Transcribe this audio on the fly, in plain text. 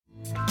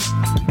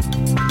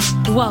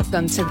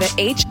Welcome to the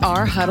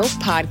HR Huddle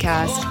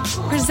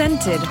podcast,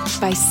 presented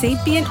by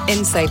Sapient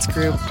Insights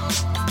Group,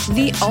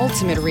 the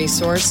ultimate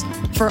resource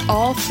for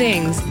all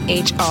things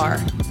HR.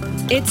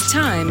 It's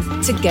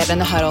time to get in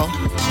the huddle.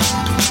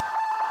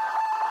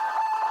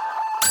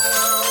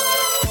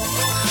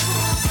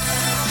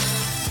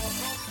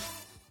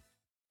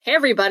 Hey,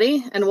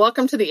 everybody, and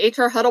welcome to the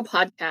HR Huddle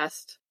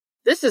podcast.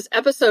 This is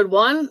episode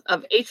 1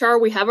 of HR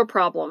We Have a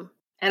Problem,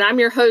 and I'm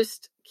your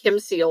host, Kim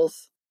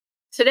Seals.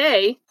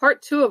 Today,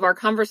 part 2 of our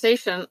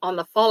conversation on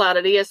the fallout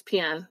at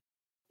ESPN.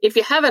 If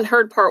you haven't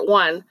heard part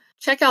 1,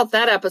 check out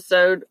that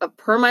episode of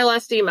Per My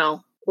Last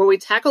Email, where we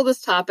tackle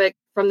this topic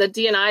from the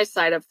DE&I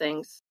side of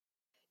things.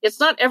 It's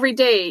not every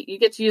day you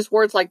get to use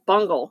words like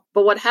bungle,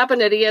 but what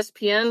happened at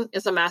ESPN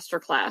is a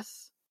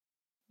masterclass.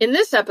 In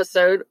this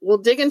episode, we'll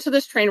dig into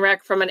this train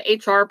wreck from an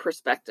HR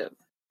perspective,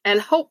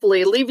 and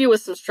hopefully leave you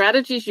with some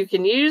strategies you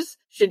can use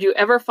should you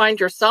ever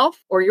find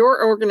yourself or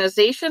your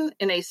organization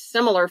in a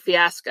similar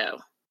fiasco.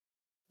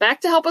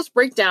 Back to help us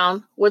break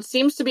down what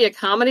seems to be a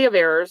comedy of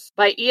errors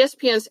by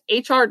ESPN's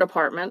HR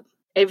department,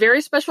 a very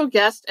special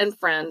guest and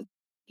friend.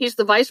 He's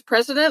the Vice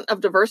President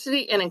of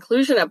Diversity and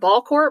Inclusion at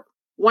Ball Corp,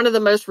 one of the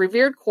most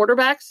revered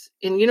quarterbacks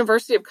in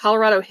University of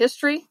Colorado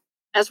history,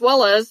 as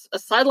well as a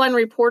sideline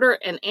reporter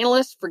and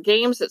analyst for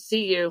games at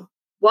CU.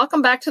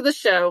 Welcome back to the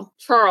show,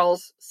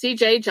 Charles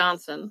C.J.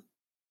 Johnson.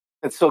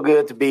 It's so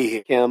good to be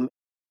here, Kim.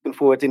 Looking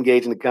forward to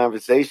engaging the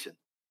conversation.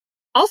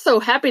 Also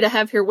happy to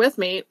have here with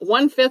me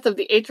 1/5 of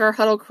the HR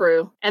Huddle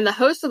crew and the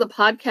host of the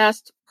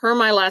podcast, Per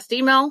My Last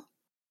Email,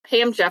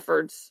 Pam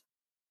Jeffords.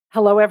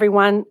 Hello,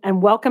 everyone,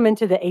 and welcome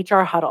into the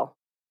HR Huddle.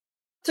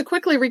 To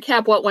quickly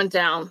recap what went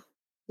down,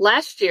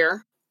 last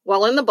year,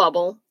 while in the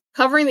bubble,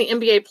 covering the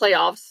NBA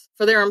playoffs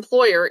for their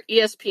employer,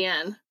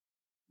 ESPN,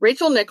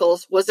 Rachel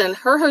Nichols was in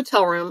her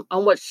hotel room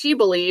on what she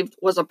believed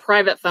was a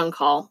private phone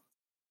call.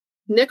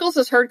 Nichols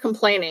is heard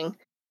complaining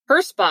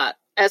her spot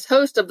as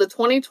host of the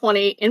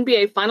 2020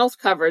 NBA Finals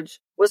coverage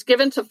was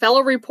given to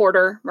fellow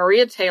reporter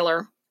Maria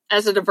Taylor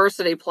as a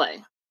diversity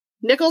play.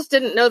 Nichols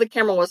didn't know the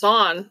camera was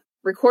on,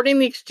 recording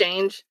the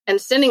exchange and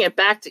sending it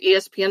back to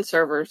ESPN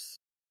servers.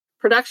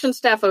 Production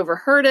staff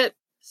overheard it,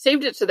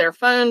 saved it to their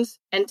phones,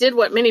 and did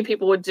what many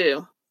people would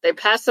do. They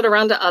passed it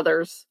around to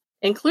others,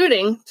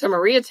 including to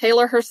Maria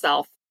Taylor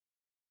herself.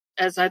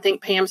 As I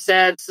think Pam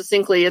said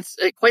succinctly, it's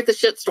quite the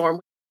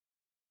shitstorm.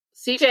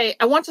 CJ,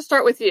 I want to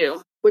start with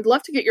you. Would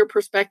love to get your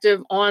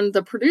perspective on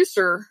the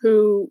producer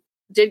who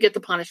did get the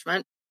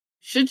punishment.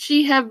 Should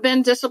she have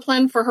been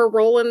disciplined for her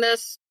role in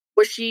this?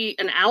 Was she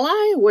an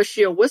ally? Was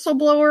she a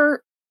whistleblower?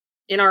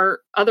 In our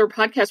other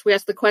podcast, we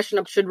asked the question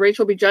of should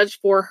Rachel be judged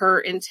for her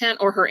intent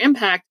or her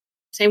impact?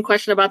 Same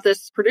question about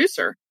this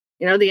producer,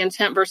 the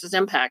intent versus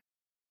impact.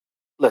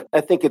 Look,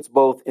 I think it's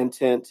both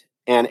intent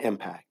and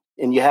impact,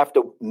 and you have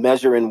to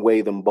measure and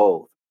weigh them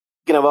both.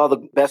 You can have all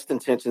the best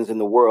intentions in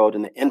the world,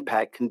 and the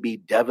impact can be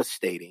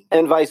devastating,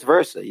 and vice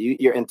versa.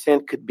 Your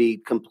intent could be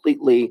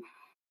completely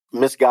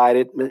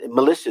misguided,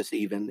 malicious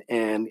even,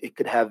 and it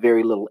could have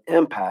very little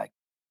impact.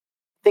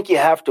 I think you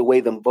have to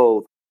weigh them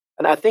both.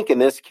 And I think in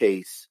this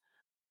case,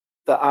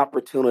 the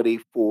opportunity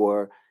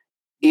for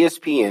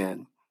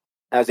ESPN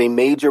as a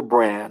major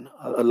brand,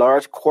 a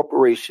large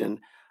corporation,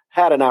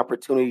 had an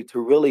opportunity to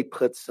really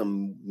put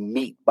some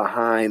meat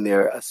behind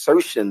their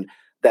assertion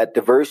that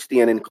diversity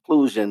and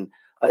inclusion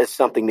is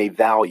something they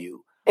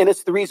value. And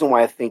it's the reason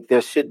why I think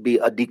there should be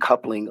a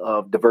decoupling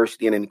of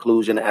diversity and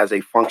inclusion as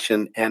a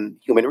function and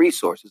human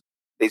resources.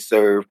 They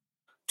serve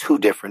two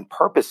different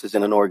purposes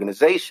in an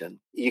organization.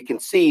 You can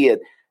see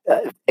it,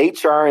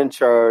 HR in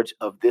charge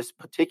of this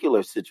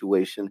particular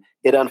situation,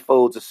 it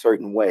unfolds a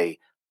certain way.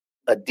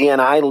 A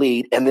DE&I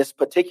lead in this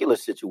particular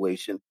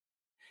situation,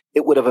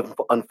 it would have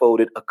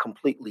unfolded a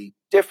completely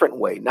different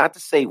way. Not to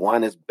say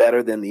one is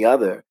better than the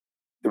other.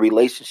 The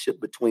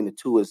relationship between the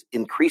two is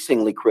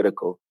increasingly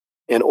critical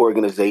in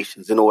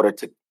organizations in order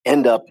to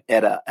end up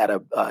at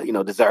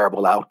a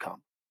desirable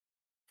outcome.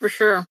 For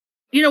sure.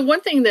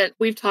 One thing that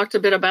we've talked a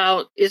bit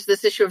about is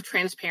this issue of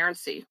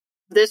transparency.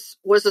 This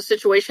was a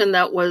situation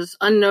that was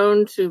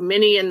unknown to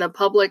many in the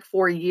public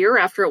for a year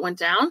after it went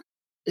down.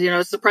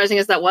 As surprising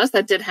as that was,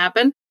 that did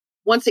happen.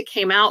 Once it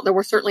came out, there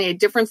were certainly a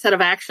different set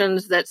of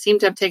actions that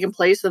seemed to have taken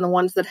place than the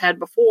ones that had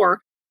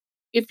before.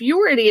 If you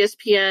were at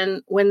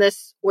ESPN when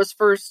this was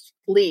first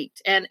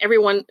leaked and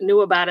everyone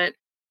knew about it,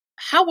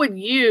 how would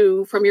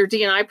you, from your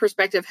DE&I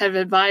perspective, have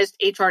advised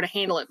HR to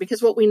handle it?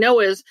 Because what we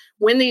know is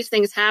when these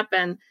things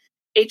happen,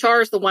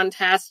 HR is the one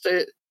tasked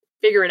to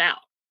figure it out.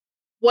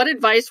 What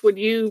advice would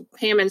you,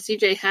 Pam and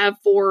CJ, have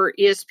for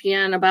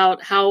ESPN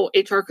about how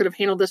HR could have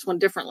handled this one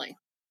differently?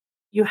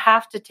 You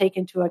have to take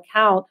into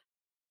account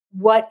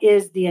what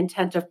is the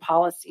intent of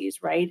policies,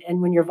 right? And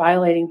when you're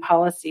violating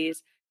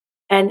policies,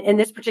 and in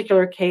this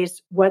particular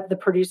case, what the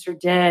producer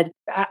did,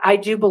 I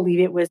do believe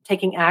it was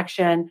taking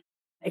action,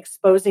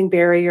 exposing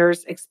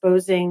barriers,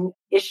 exposing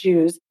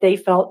issues they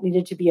felt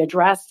needed to be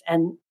addressed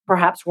and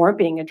perhaps weren't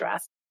being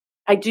addressed.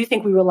 I do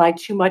think we rely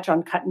too much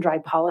on cut and dry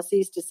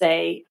policies to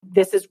say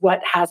this is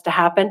what has to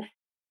happen.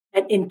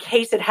 And in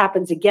case it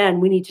happens again,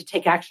 we need to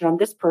take action on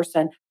this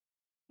person.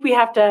 We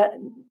have to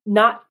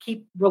not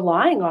keep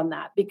relying on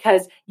that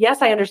because,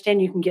 yes, I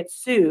understand you can get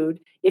sued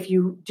if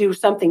you do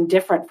something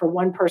different for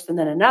one person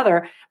than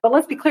another. But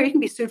let's be clear, you can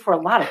be sued for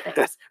a lot of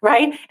things,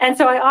 right? And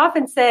so I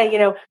often say,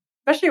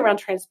 especially around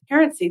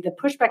transparency, the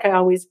pushback I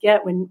always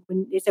get when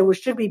they say, well,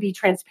 should we be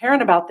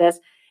transparent about this?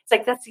 It's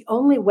like, that's the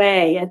only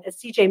way, as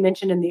CJ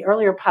mentioned in the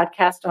earlier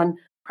podcast on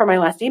Per My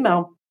Last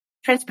Email,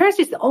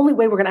 transparency is the only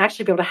way we're going to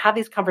actually be able to have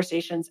these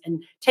conversations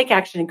and take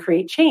action and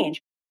create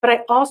change. But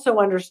I also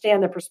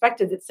understand the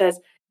perspective that says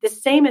the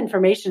same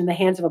information in the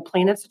hands of a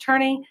plaintiff's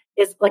attorney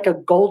is like a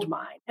gold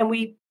mine. And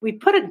we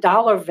put a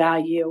dollar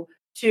value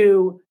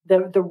to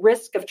the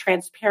risk of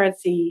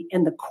transparency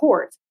in the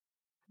courts.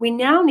 We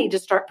now need to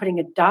start putting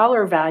a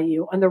dollar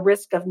value on the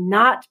risk of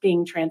not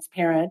being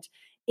transparent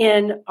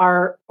in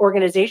our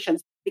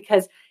organizations.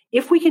 Because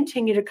if we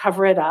continue to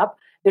cover it up,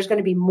 there's going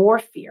to be more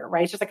fear,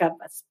 right? It's just like a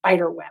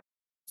spider web.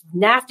 It's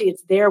nasty.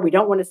 It's there. We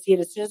don't want to see it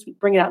as soon as we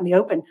bring it out in the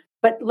open.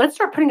 But let's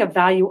start putting a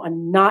value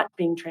on not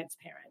being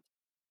transparent.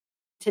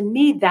 To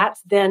me,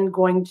 that's then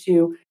going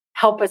to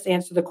help us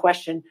answer the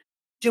question,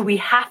 do we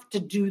have to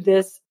do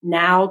this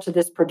now to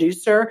this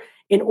producer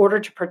in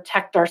order to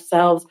protect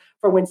ourselves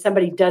for when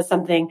somebody does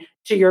something,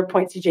 to your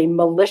point, CJ,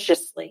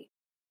 maliciously?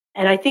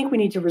 And I think we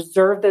need to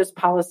reserve those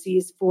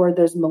policies for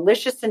those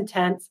malicious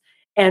intents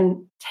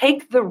and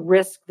take the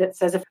risk that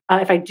says,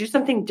 if I do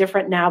something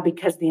different now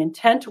because the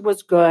intent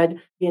was good,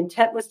 the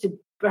intent was to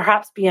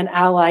perhaps be an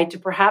ally, to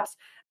perhaps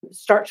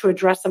start to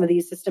address some of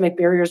these systemic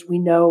barriers we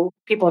know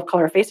people of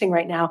color are facing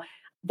right now,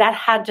 that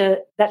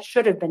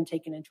should have been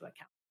taken into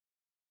account.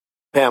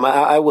 Pam,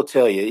 I will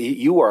tell you,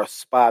 you are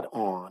spot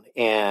on.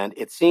 And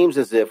it seems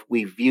as if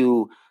we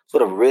view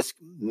sort of risk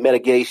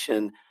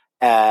mitigation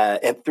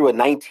and through a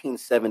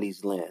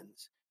 1970s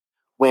lens.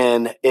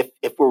 When if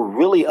we're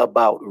really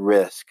about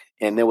risk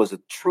and there was a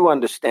true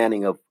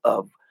understanding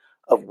of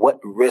what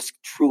risk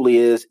truly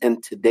is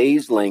in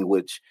today's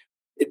language,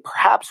 it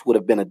perhaps would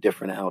have been a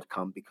different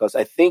outcome, because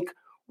I think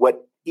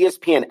what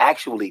ESPN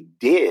actually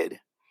did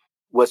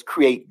was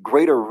create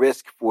greater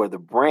risk for the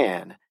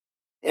brand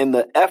in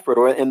the effort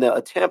or in the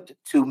attempt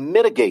to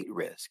mitigate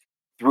risk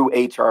through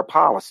HR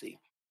policy.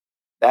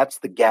 That's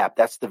the gap.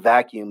 That's the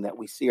vacuum that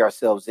we see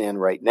ourselves in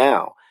right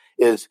now,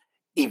 is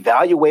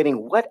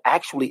evaluating what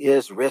actually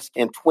is risk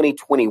in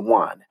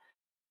 2021.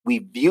 We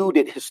viewed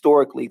it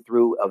historically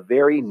through a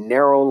very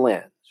narrow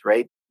lens,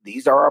 right?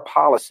 These are our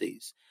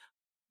policies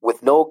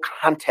with no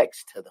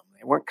context to them.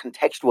 They weren't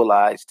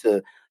contextualized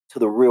to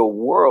the real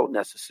world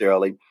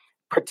necessarily,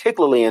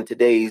 particularly in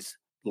today's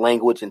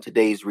language and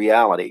today's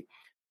reality.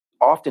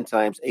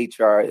 Oftentimes,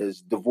 HR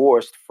is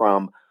divorced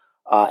from,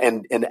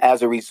 and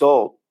as a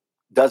result,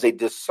 does a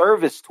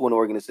disservice to an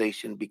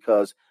organization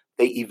because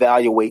they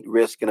evaluate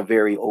risk in a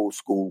very old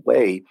school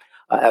way,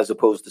 as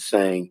opposed to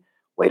saying,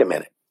 wait a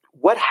minute,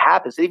 what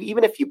happens,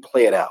 even if you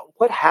play it out,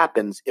 what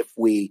happens if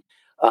we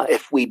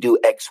do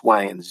X,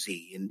 Y, and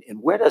Z?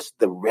 And where does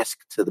the risk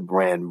to the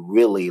brand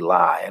really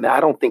lie? And I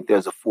don't think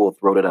there's a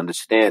full-throated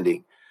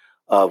understanding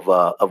of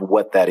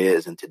what that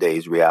is in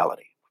today's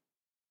reality.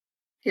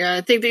 Yeah,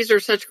 I think these are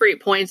such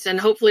great points, and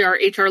hopefully our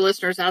HR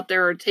listeners out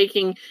there are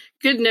taking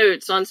good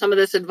notes on some of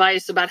this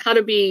advice about how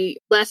to be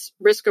less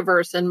risk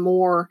averse and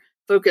more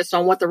focused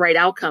on what the right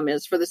outcome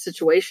is for the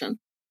situation.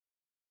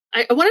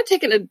 I want to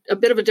take it a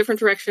bit of a different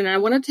direction, and I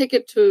want to take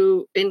it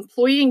to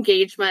employee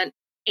engagement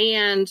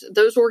and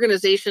those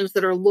organizations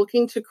that are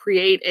looking to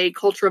create a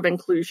culture of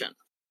inclusion,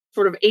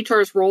 sort of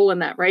HR's role in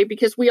that, right?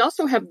 Because we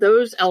also have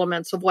those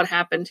elements of what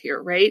happened here,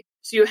 right?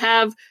 So you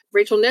have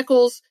Rachel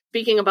Nichols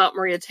speaking about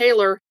Maria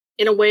Taylor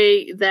in a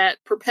way that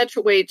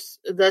perpetuates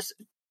the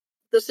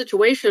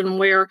situation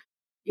where,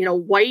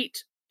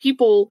 white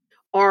people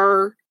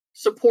are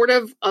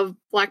supportive of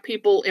Black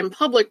people in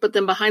public, but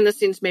then behind the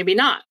scenes, maybe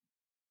not.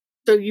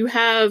 So you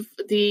have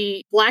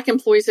the Black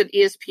employees at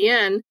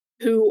ESPN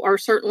who are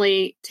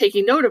certainly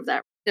taking note of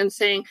that and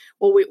saying,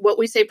 well, what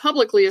we say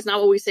publicly is not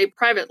what we say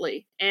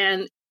privately.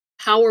 And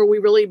how are we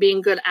really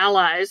being good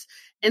allies?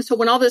 And so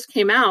when all this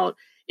came out,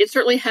 it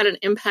certainly had an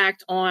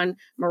impact on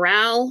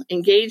morale,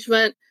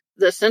 engagement,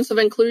 the sense of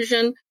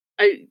inclusion.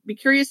 I'd be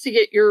curious to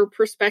get your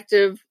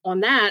perspective on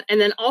that. And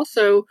then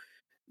also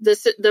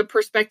the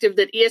perspective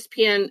that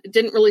ESPN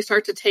didn't really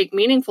start to take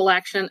meaningful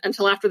action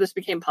until after this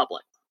became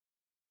public.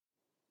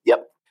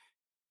 Yep.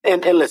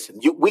 And listen,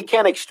 we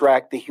can't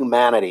extract the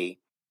humanity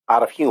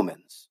out of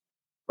humans,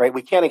 right?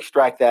 We can't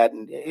extract that.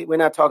 And we're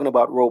not talking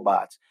about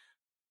robots.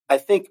 I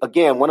think,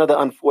 again, one of the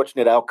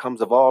unfortunate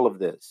outcomes of all of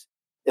this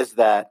is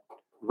that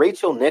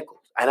Rachel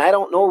Nichols, and I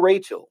don't know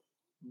Rachel,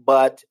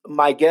 but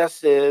my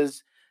guess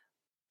is,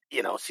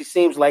 she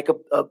seems like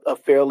a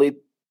fairly,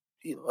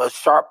 a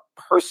sharp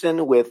person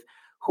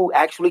who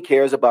actually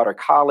cares about her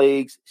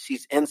colleagues.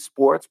 She's in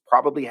sports,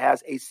 probably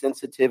has a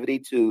sensitivity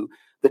to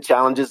the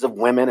challenges of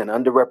women and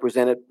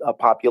underrepresented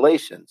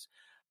populations.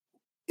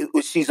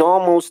 She's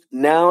almost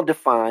now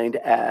defined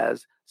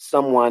as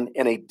someone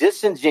in a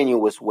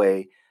disingenuous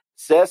way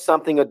says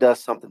something or does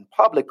something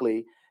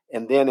publicly,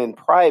 and then in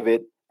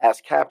private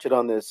as captured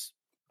on this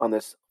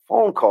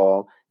phone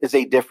call, is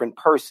a different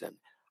person.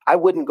 I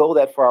wouldn't go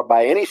that far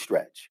by any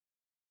stretch.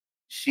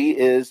 She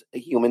is a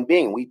human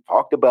being. We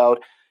talked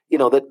about,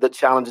 the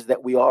challenges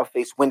that we all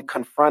face when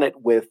confronted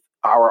with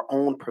our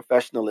own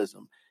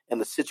professionalism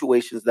and the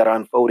situations that are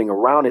unfolding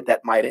around it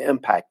that might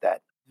impact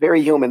that.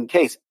 Very human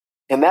case.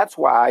 And that's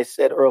why I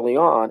said early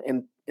on,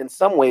 and in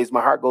some ways,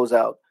 my heart goes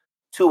out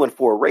to and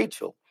for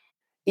Rachel.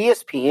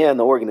 ESPN,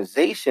 the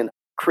organization,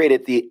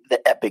 created the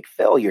epic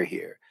failure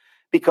here.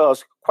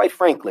 Because quite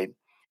frankly,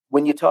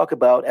 when you talk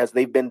about, as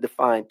they've been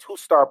defined,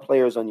 2-star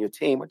players on your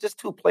team or just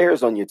 2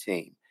 players on your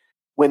team,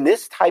 when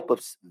this type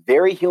of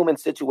very human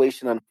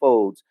situation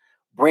unfolds,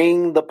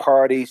 bring the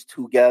parties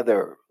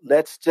together.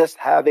 Let's just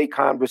have a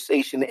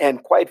conversation.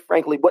 And quite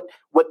frankly,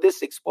 what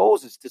this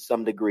exposes to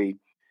some degree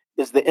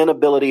is the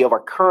inability of our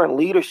current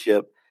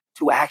leadership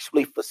to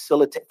actually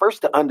facilitate,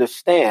 first to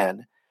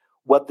understand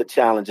what the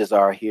challenges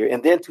are here,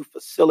 and then to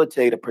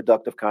facilitate a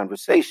productive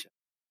conversation.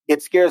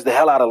 It scares the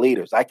hell out of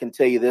leaders. I can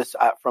tell you this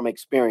from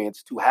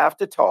experience, to have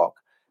to talk.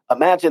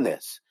 Imagine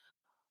this: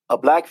 a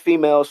Black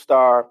female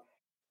star,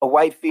 a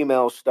white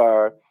female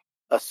star,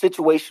 a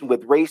situation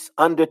with race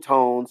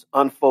undertones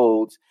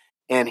unfolds,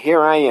 and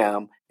here I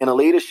am in a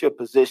leadership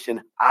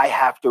position. I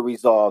have to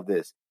resolve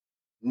this.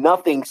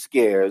 Nothing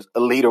scares a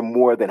leader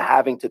more than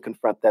having to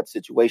confront that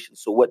situation.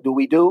 So what do?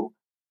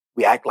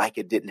 We act like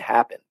it didn't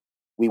happen.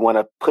 We want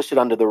to push it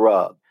under the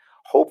rug.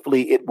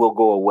 Hopefully it will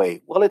go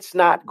away. Well, it's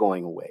not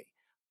going away.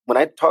 When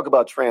I talk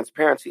about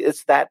transparency,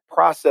 it's that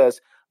process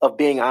of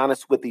being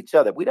honest with each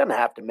other. We don't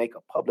have to make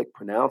a public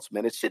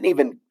pronouncement. It shouldn't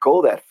even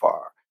go that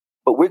far.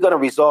 But we're going to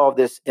resolve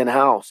this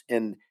in-house.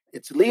 And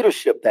it's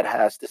leadership that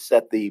has to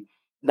set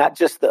not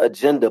just the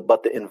agenda,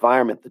 but the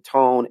environment, the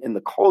tone, and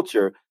the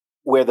culture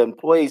where the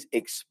employees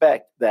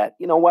expect that,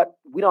 you know what,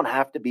 we don't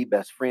have to be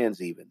best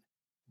friends even.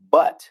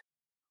 But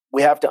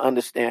we have to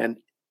understand,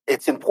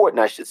 it's important,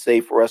 I should say,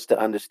 for us to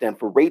understand,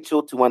 for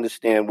Rachel to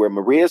understand where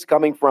Maria's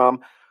coming from,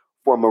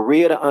 for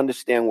Maria to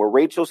understand where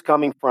Rachel's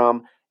coming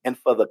from, and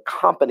for the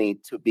company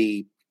to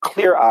be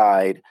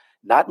clear-eyed,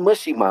 not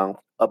mushy-mouthed,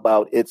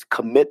 about its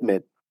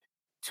commitment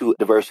to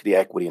diversity,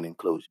 equity, and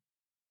inclusion.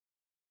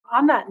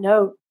 On that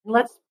note,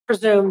 let's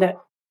presume that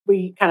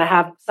we kind of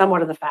have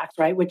somewhat of the facts,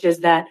 right? Which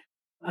is that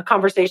a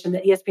conversation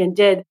that ESPN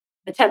did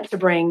attempt to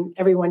bring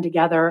everyone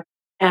together,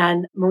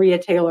 and Maria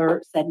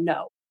Taylor said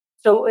no.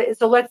 So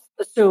let's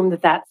assume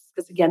that that's,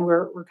 because again,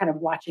 we're kind of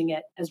watching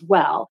it as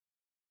well.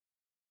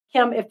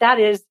 Kim, if that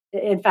is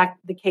in fact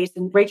the case,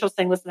 and Rachel's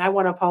saying, listen, I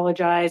want to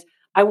apologize.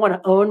 I want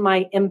to own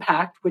my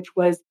impact, which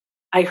was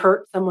I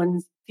hurt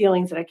someone's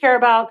feelings that I care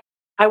about.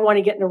 I want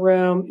to get in a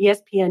room.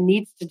 ESPN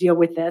needs to deal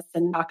with this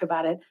and talk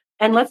about it.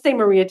 And let's say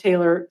Maria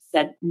Taylor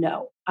said,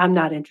 no, I'm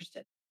not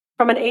interested.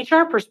 From an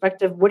HR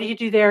perspective, what do you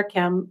do there,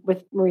 Kim,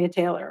 with Maria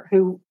Taylor,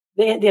 who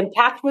the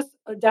impact was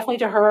definitely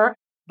to her,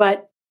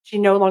 but she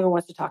no longer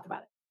wants to talk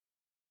about it?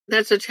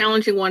 That's a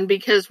challenging one,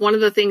 because one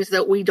of the things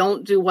that we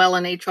don't do well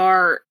in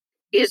HR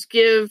is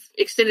give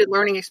extended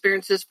learning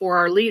experiences for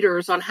our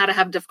leaders on how to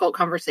have difficult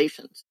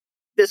conversations.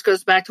 This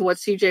goes back to what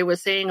CJ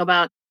was saying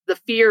about the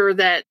fear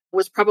that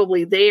was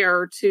probably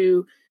there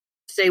to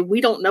say,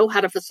 we don't know how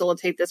to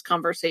facilitate this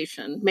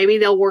conversation. Maybe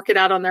they'll work it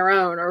out on their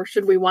own, or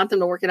should we want them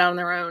to work it out on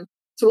their own?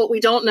 So what we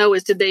don't know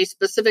is, did they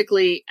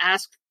specifically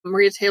ask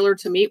Maria Taylor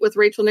to meet with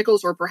Rachel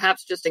Nichols, or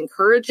perhaps just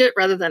encourage it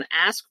rather than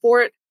ask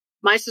for it?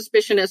 My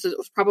suspicion is it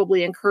was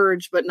probably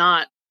encouraged, but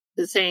not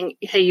saying,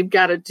 hey, you've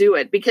got to do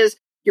it. Because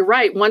you're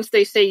right. Once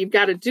they say you've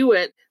got to do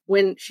it,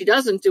 when she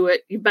doesn't do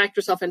it, you backed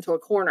yourself into a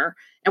corner.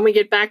 And we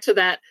get back to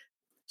that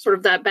sort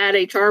of that bad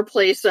HR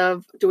place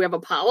of, do we have a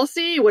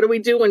policy? What do we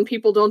do when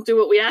people don't do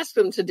what we ask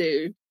them to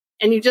do?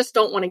 And you just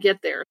don't want to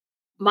get there.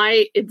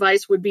 My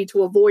advice would be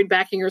to avoid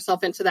backing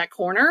yourself into that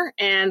corner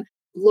and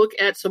look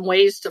at some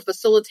ways to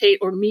facilitate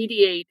or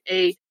mediate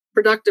a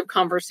productive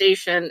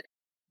conversation,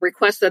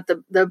 request that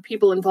the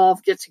people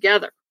involved get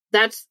together.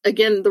 That's,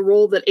 again, the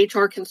role that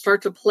HR can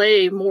start to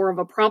play, more of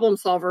a problem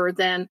solver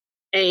than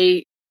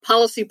a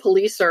policy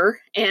policer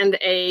and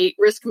a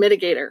risk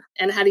mitigator.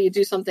 And how do you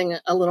do something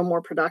a little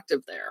more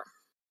productive there?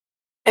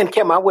 And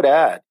Kim, I would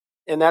add,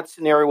 in that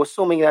scenario,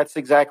 assuming that's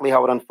exactly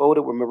how it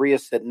unfolded, where Maria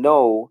said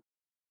no,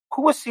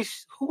 who was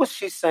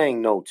she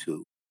saying no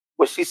to?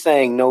 Was she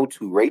saying no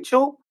to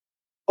Rachel?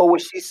 Or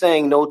was she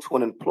saying no to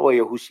an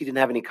employer who she didn't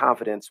have any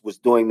confidence was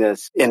doing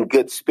this in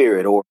good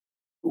spirit or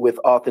with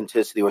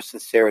authenticity or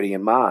sincerity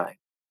in mind?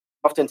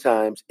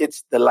 Oftentimes,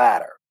 it's the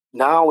latter.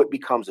 Now it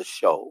becomes a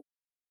show.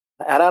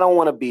 And I don't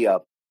want to be a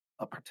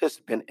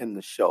participant in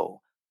the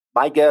show.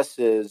 My guess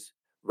is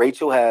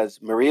Rachel has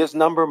Maria's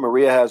number.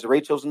 Maria has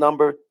Rachel's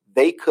number.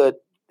 They could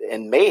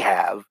and may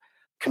have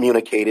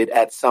communicated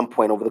at some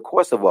point over the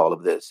course of all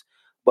of this.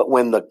 But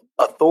when the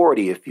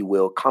authority, if you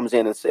will, comes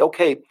in and say,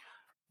 okay,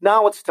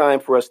 now it's time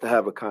for us to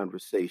have a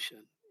conversation.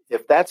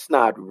 If that's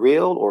not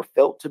real or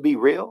felt to be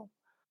real,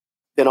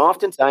 then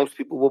oftentimes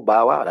people will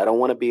bow out. I don't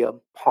want to be a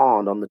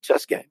pawn on the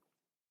chess game.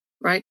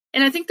 Right.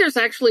 And I think there's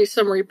actually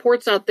some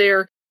reports out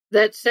there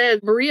that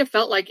said Maria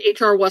felt like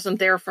HR wasn't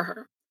there for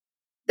her,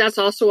 that's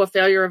also a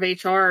failure of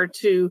HR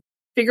to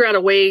figure out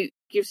a way.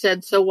 You've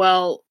said so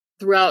well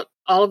throughout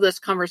all of this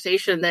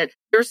conversation that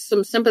there's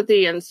some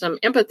sympathy and some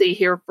empathy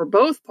here for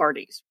both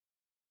parties.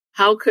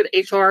 How could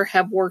HR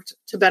have worked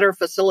to better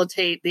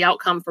facilitate the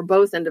outcome for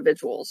both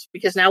individuals?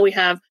 Because now we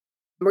have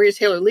Maria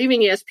Taylor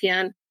leaving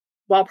ESPN,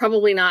 while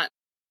probably not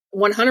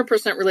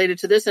 100% related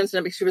to this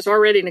incident because she was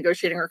already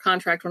negotiating her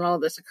contract when all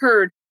of this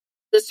occurred.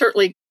 This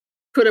certainly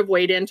could have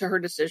weighed into her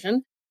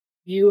decision.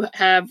 You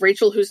have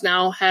Rachel, who's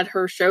now had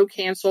her show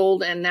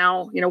canceled, and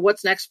now,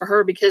 what's next for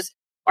her? Because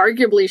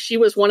arguably she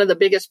was one of the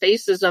biggest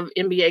faces of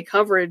NBA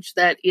coverage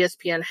that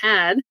ESPN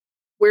had.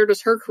 Where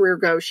does her career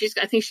go?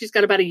 I think she's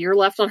got about a year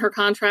left on her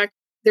contract.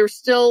 There's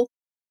still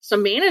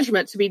some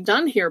management to be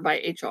done here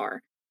by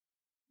HR.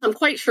 I'm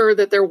quite sure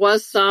that there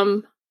was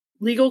some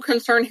legal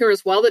concern here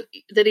as well that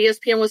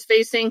ESPN was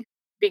facing,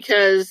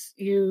 because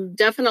you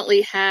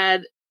definitely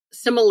had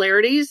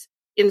similarities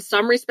in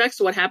some respects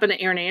to what happened to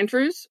Erin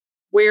Andrews,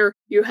 where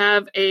you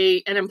have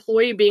an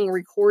employee being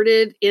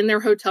recorded in their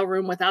hotel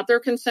room without their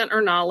consent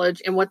or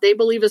knowledge in what they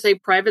believe is a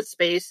private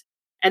space,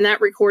 and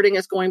that recording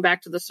is going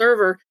back to the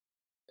server.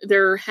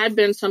 There had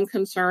been some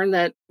concern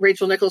that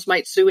Rachel Nichols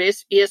might sue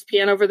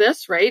ESPN over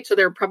this, right? So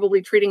they're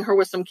probably treating her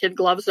with some kid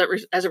gloves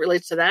as it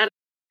relates to that.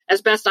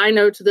 As best I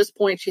know, to this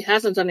point, she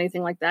hasn't done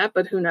anything like that,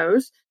 but who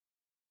knows?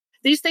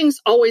 These things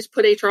always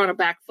put HR on a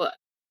back foot,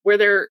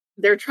 where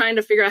they're trying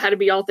to figure out how to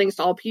be all things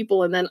to all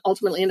people, and then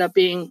ultimately end up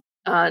being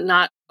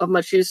not of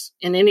much use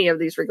in any of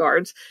these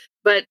regards.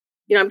 But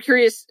I'm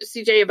curious,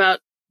 CJ, about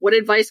what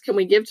advice can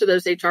we give to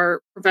those HR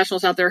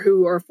professionals out there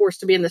who are forced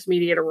to be in this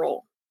mediator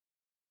role?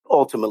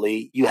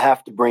 Ultimately, you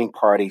have to bring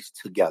parties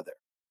together.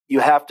 You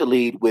have to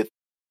lead with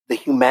the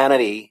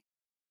humanity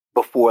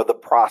before the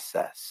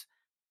process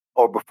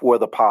or before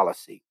the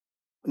policy.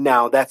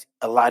 Now, that's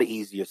a lot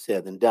easier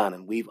said than done.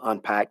 And we've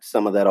unpacked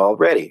some of that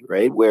already,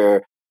 right?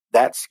 Where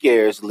that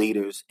scares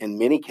leaders in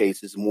many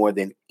cases more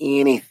than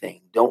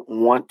anything. Don't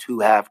want to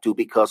have to,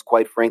 because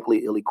quite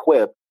frankly,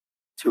 ill-equipped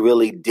to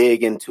really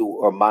dig into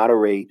or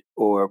moderate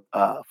or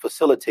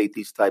facilitate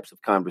these types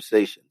of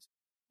conversations.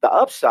 The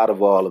upshot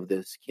of all of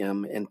this,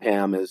 Kim and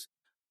Pam, is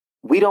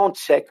we don't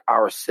check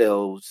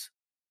ourselves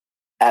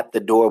at the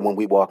door when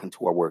we walk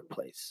into our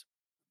workplace.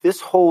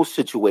 This whole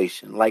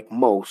situation, like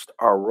most,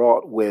 are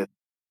wrought with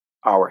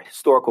our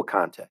historical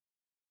context.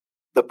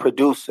 The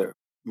producer,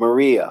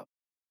 Maria,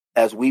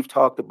 as we've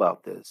talked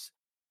about this,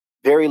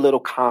 very little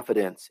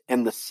confidence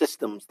in the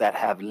systems that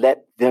have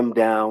let them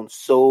down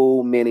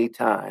so many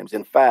times.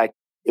 In fact,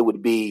 it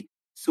would be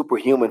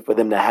superhuman for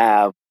them to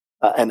have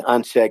an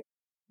unchecked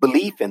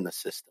belief in the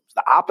systems.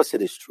 The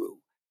opposite is true.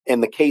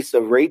 In the case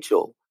of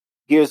Rachel,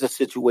 here's a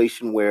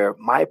situation where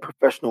my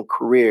professional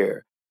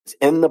career is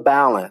in the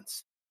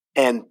balance,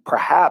 and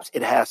perhaps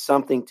it has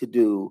something to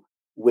do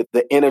with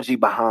the energy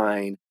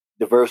behind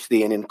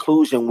diversity and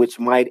inclusion, which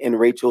might, in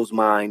Rachel's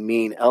mind,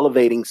 mean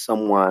elevating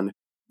someone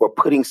or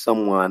putting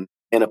someone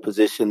in a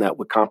position that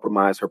would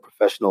compromise her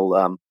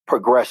professional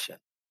progression.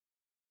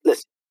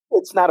 Listen,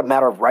 it's not a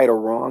matter of right or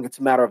wrong. It's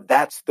a matter of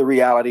that's the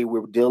reality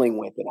we're dealing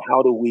with, and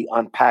how do we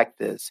unpack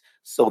this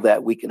so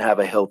that we can have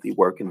a healthy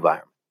work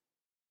environment?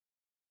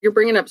 You're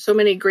bringing up so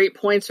many great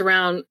points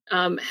around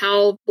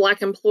how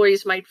Black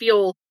employees might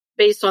feel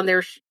based on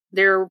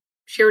their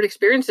shared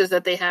experiences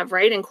that they have,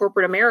 right, in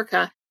corporate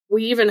America.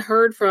 We even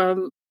heard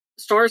from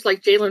stars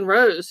like Jalen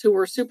Rose, who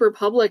were super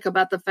public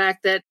about the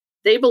fact that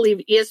they believe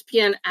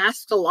ESPN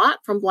asked a lot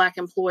from Black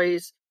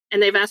employees,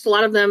 and they've asked a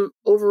lot of them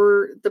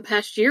over the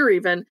past year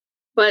even,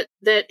 but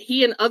that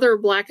he and other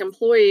Black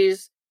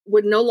employees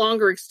would no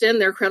longer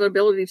extend their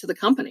credibility to the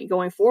company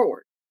going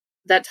forward.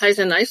 That ties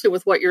in nicely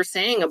with what you're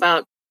saying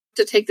about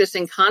to take this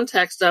in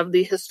context of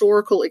the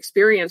historical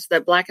experience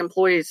that Black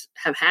employees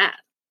have had.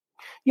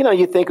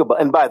 You think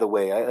about, and by the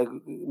way, a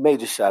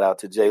major shout out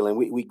to Jalen.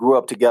 We grew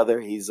up together.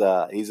 He's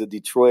a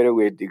Detroiter.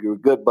 We're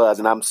good buzz,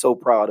 and I'm so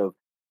proud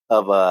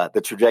of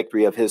the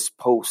trajectory of his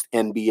post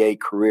NBA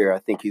career. I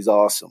think he's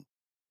awesome.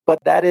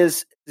 But that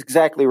is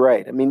exactly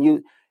right. I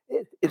mean,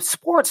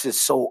 sports is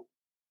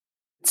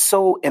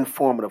so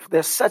informative.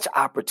 There's such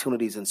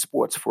opportunities in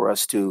sports for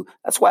us to.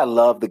 That's why I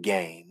love the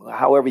game,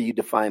 however you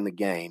define the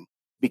game,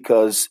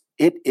 because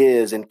it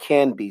is and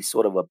can be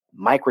sort of a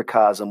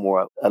microcosm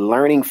or a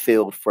learning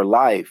field for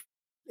life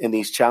in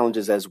these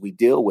challenges as we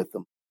deal with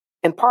them,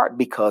 in part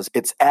because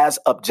it's as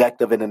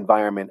objective an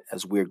environment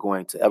as we're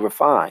going to ever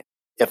find.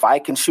 If I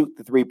can shoot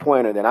the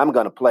three-pointer, then I'm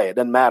going to play. It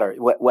doesn't matter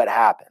what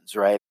happens,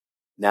 right?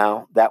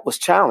 Now, that was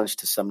challenged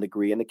to some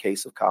degree in the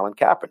case of Colin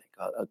Kaepernick,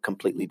 a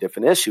completely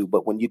different issue.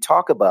 But when you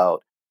talk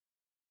about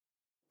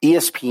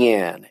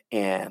ESPN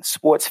and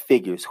sports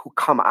figures who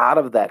come out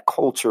of that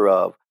culture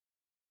of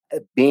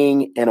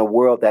being in a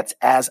world that's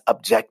as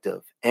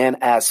objective and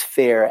as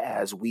fair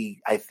as we,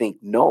 I think,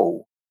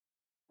 know,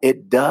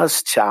 it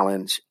does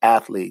challenge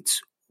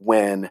athletes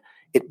when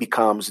it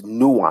becomes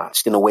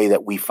nuanced in a way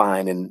that we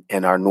find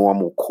in our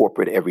normal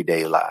corporate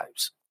everyday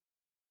lives.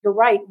 You're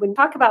right. When you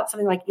talk about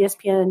something like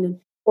ESPN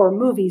or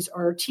movies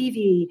or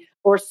TV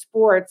or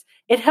sports,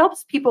 it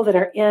helps people that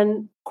are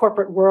in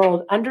corporate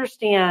world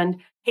understand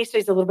case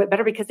studies a little bit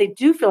better because they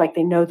do feel like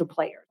they know the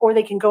player, or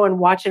they can go and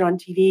watch it on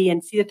TV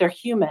and see that they're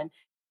human.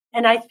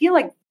 And I feel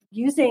like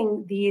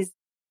using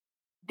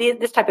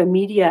this type of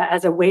media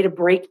as a way to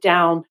break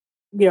down,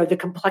 the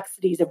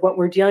complexities of what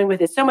we're dealing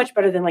with is so much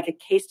better than like a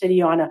case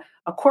study on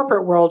a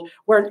corporate world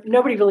where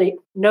nobody really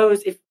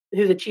knows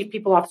who the chief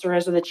people officer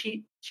is or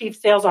the chief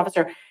sales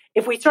officer.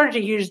 If we started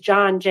to use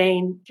John,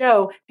 Jane,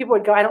 Joe, people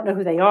would go, I don't know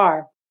who they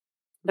are.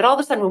 But all of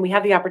a sudden, when we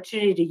have the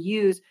opportunity to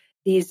use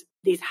these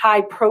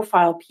high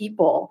profile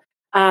people,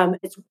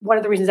 it's one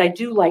of the reasons I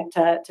do like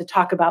to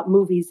talk about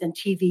movies and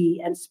TV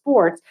and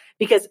sports,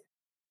 because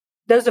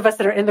those of us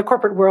that are in the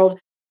corporate world,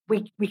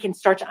 we can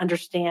start to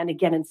understand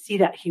again and see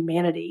that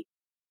humanity.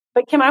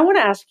 But Kim, I want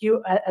to ask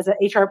you as an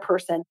HR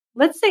person,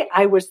 let's say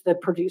I was the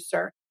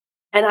producer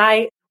and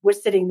I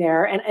was sitting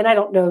there and I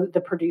don't know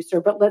the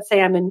producer, but let's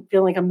say I'm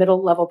feeling a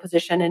middle level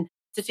position. And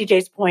to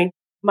CJ's point,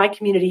 my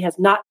community has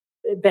not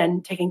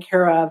been taken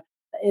care of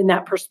in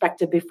that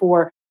perspective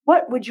before.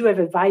 What would you have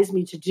advised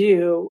me to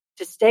do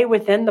to stay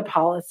within the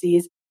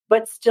policies,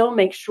 but still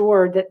make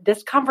sure that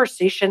this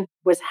conversation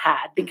was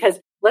had? Because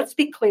let's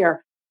be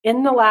clear,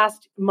 in the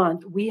last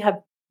month, we have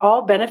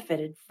all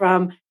benefited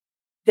from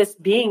this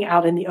being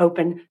out in the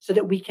open so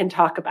that we can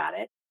talk about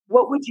it.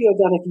 What would you have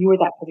done if you were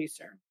that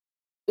producer?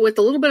 With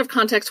a little bit of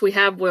context we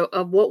have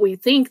of what we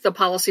think the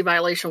policy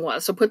violation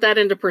was. So put that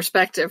into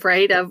perspective,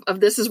 right? Of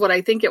this is what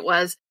I think it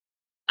was.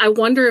 I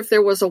wonder if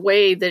there was a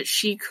way that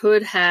she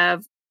could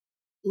have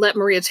let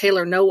Maria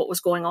Taylor know what was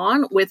going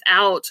on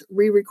without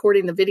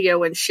re-recording the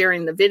video and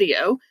sharing the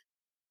video.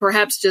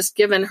 Perhaps just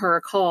given her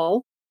a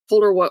call,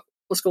 told her what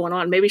was going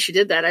on. Maybe she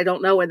did that. I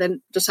don't know. And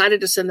then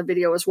decided to send the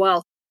video as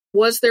well.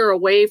 Was there a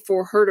way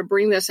for her to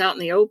bring this out in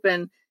the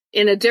open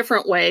in a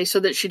different way so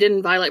that she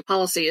didn't violate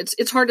policy?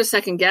 It's hard to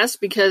second guess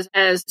because,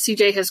 as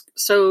CJ has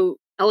so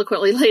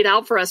eloquently laid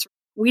out for us,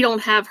 we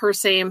don't have her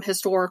same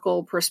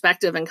historical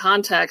perspective and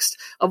context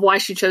of why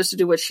she chose to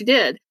do what she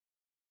did.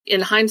 In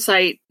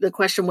hindsight, the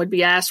question would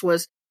be asked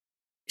was,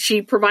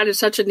 she provided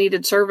such a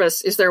needed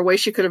service. Is there a way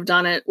she could have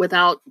done it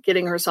without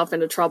getting herself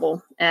into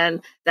trouble?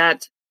 And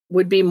that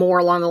would be more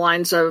along the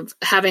lines of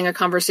having a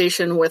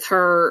conversation with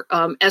her,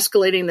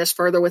 escalating this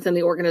further within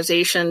the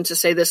organization to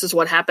say this is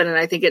what happened. And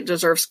I think it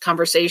deserves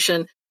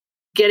conversation.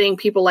 Getting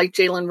people like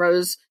Jalen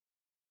Rose,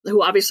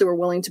 who obviously were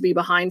willing to be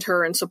behind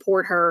her and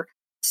support her,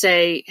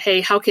 say,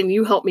 hey, how can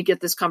you help me get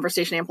this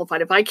conversation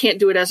amplified? If I can't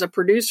do it as a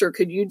producer,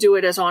 could you do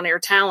it as on-air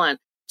talent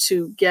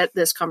to get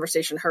this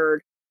conversation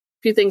heard?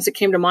 A few things that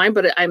came to mind,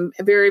 but I'm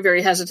very,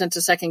 very hesitant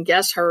to second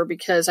guess her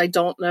because I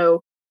don't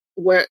know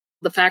what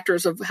the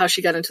factors of how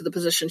she got into the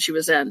position she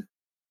was in.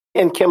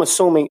 And Kim,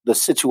 assuming the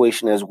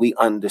situation as we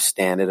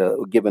understand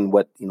it, given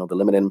what, the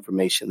limited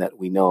information that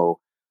we know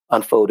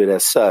unfolded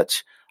as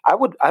such, I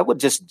would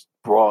just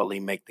broadly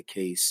make the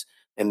case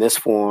in this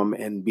forum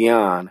and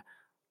beyond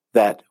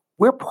that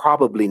we're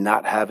probably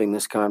not having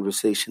this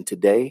conversation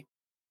today,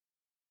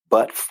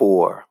 but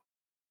for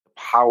the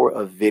power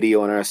of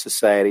video in our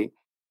society.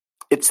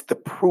 It's the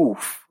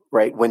proof,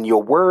 right? When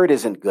your word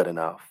isn't good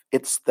enough,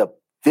 it's the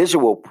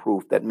visual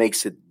proof that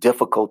makes it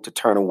difficult to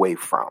turn away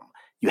from.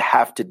 You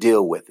have to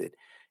deal with it.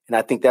 And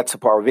I think that's the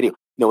power of video.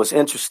 It's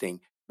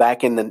interesting.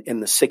 Back in the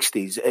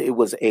 60s, it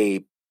was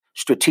a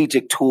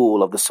strategic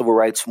tool of the civil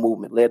rights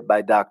movement led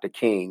by Dr.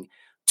 King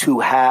to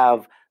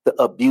have the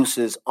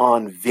abuses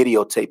on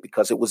videotape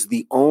because it was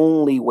the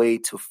only way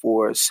to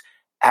force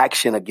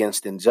action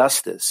against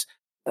injustice.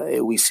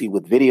 We see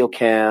with video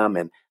cam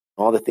and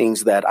all the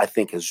things that I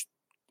think has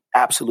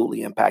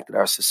absolutely impacted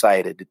our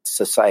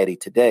society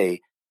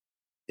today.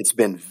 It's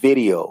been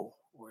video,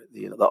 or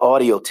the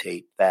audio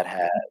tape that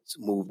has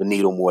moved the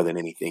needle more than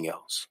anything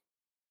else.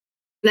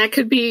 That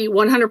could be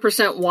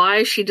 100%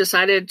 why she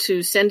decided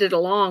to send it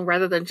along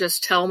rather than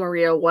just tell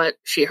Maria what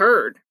she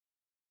heard.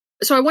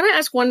 So I want to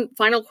ask one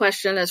final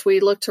question as we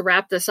look to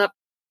wrap this up.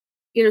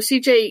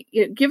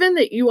 CJ, given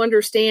that you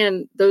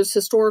understand those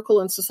historical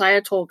and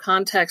societal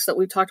contexts that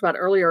we talked about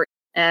earlier,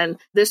 and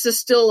this is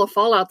still a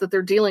fallout that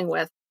they're dealing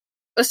with,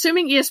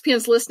 assuming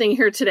ESPN's listening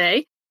here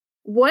today,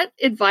 what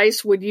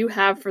advice would you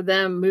have for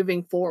them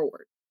moving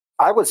forward?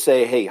 I would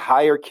say, hey,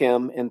 hire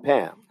Kim and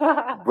Pam.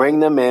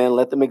 Bring them in,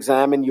 let them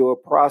examine your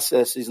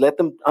processes, let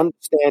them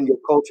understand your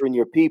culture and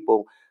your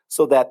people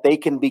so that they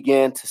can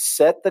begin to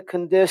set the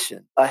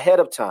condition ahead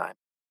of time.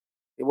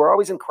 We're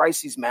always in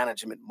crisis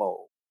management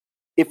mode.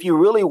 If you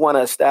really want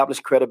to establish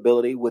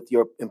credibility with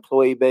your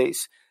employee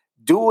base,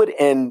 do it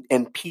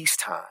in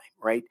peacetime,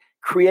 right?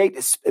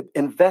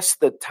 Invest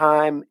the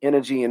time,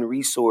 energy, and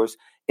resource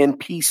in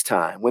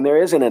peacetime when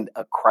there isn't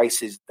a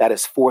crisis that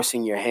is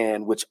forcing your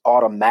hand, which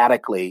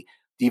automatically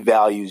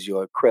devalues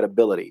your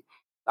credibility.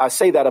 I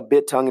say that a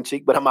bit tongue in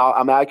cheek, but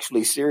I'm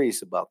actually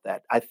serious about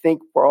that. I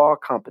think for all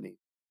companies,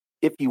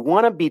 if you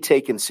want to be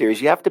taken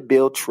serious, you have to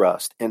build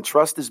trust, and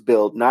trust is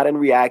built not in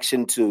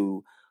reaction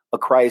to a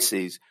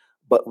crisis,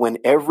 but when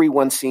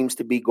everyone seems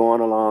to be going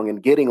along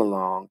and getting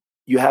along.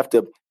 You have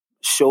to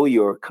show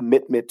your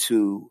commitment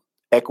to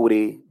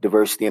equity,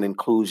 diversity, and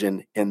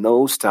inclusion in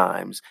those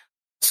times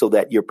so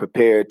that you're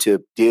prepared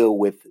to deal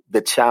with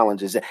the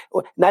challenges,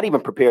 or not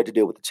even prepared to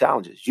deal with the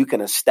challenges. You can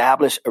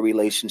establish a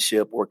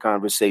relationship or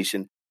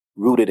conversation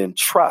rooted in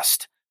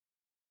trust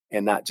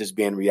and not just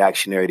being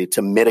reactionary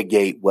to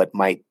mitigate what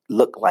might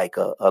look like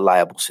a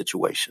liable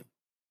situation.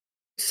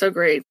 So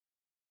great.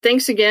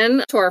 Thanks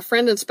again to our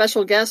friend and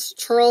special guest,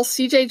 Charles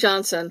C.J.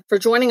 Johnson, for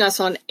joining us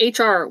on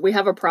HR, We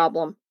Have a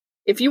Problem.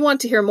 If you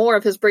want to hear more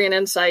of his brilliant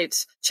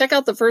insights, check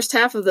out the first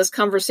half of this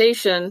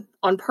conversation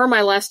on Per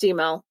My Last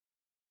Email,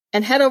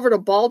 and head over to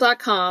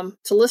ball.com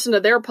to listen to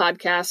their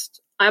podcast,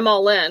 I'm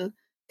All In,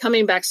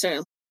 coming back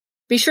soon.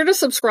 Be sure to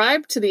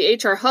subscribe to the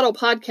HR Huddle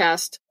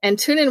podcast and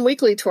tune in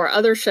weekly to our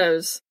other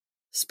shows,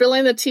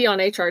 Spilling the Tea on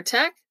HR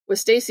Tech with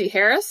Stacey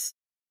Harris,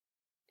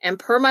 and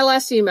Per My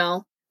Last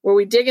Email, where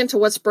we dig into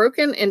what's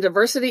broken in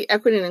diversity,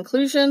 equity, and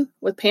inclusion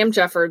with Pam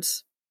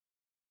Jeffords.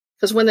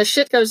 Because when the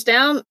shit goes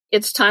down,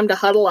 it's time to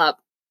huddle up.